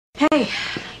Hey.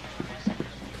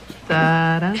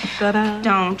 Da-da-da-da.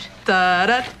 Don't.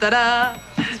 Da-da-da-da.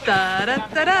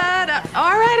 Da-da-da-da.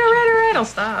 All right. I'll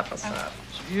stop.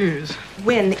 Jeez.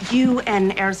 When you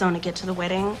and Arizona get to the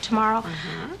wedding tomorrow,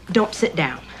 don't sit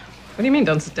down. What do you mean,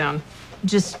 don't sit down?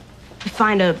 Just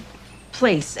find a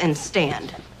place and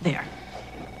stand there.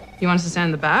 You want us to stand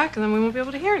in the back, and then we won't be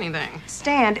able to hear anything.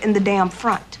 Stand in the damn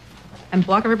front. And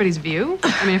block everybody's view?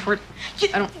 I mean, if we're...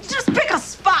 I don't... Just pick a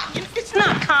spot. It's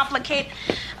not complicated.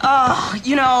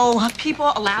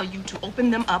 People allow you to open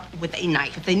them up with a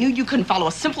knife. If they knew you couldn't follow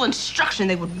a simple instruction,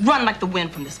 they would run like the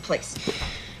wind from this place.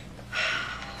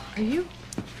 Are you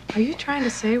trying to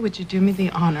say, would you do me the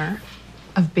honor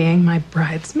of being my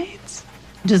bridesmaids?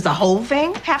 Does the whole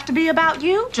thing have to be about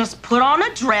you? Just put on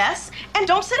a dress and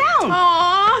don't sit down.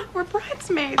 Aw, we're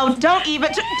bridesmaids. Oh, don't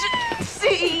even...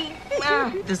 See?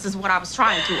 This is what I was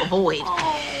trying to avoid.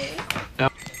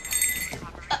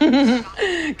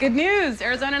 Good news.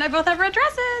 Arizona and I both have red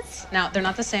dresses. Now, they're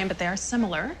not the same, but they are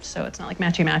similar, so it's not like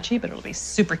matchy-matchy, but it'll be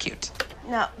super cute.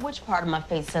 Now, which part of my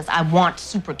face says I want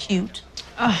super cute?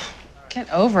 Oh, get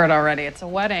over it already. It's a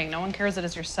wedding. No one cares that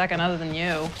it's your second other than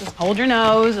you. Just hold your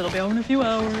nose. It'll be over in a few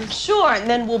hours. Sure, and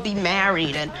then we'll be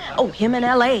married, and, him in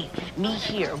L.A., me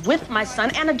here, with my son,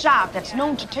 and a job that's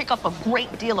known to take up a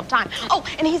great deal of time. Oh,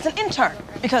 and he's an intern,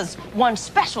 because one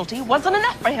specialty wasn't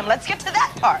enough for him. Let's get to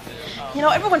that part.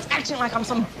 Everyone's acting like I'm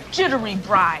some jittery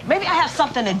bride. Maybe I have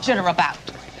something to jitter about.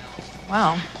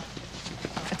 Well,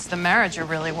 if it's the marriage you're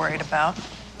really worried about,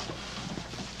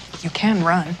 you can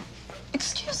run.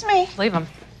 Excuse me? Leave him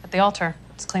at the altar.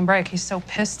 It's clean break. He's so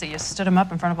pissed that you stood him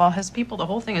up in front of all his people. The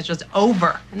whole thing is just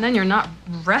over. And then you're not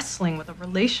wrestling with a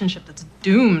relationship that's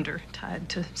doomed or tied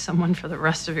to someone for the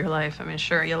rest of your life. I mean,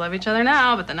 sure, you love each other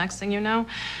now, but the next thing you know,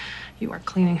 you are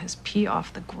cleaning his pee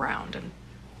off the ground and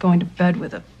going to bed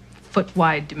with a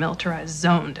foot-wide demilitarized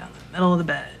zone down the middle of the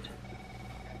bed.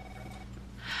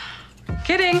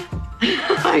 Kidding.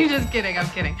 I'm just kidding. I'm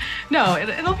kidding. No,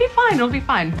 it'll be fine. It'll be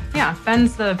fine. Yeah,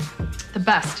 Ben's the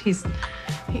best. He's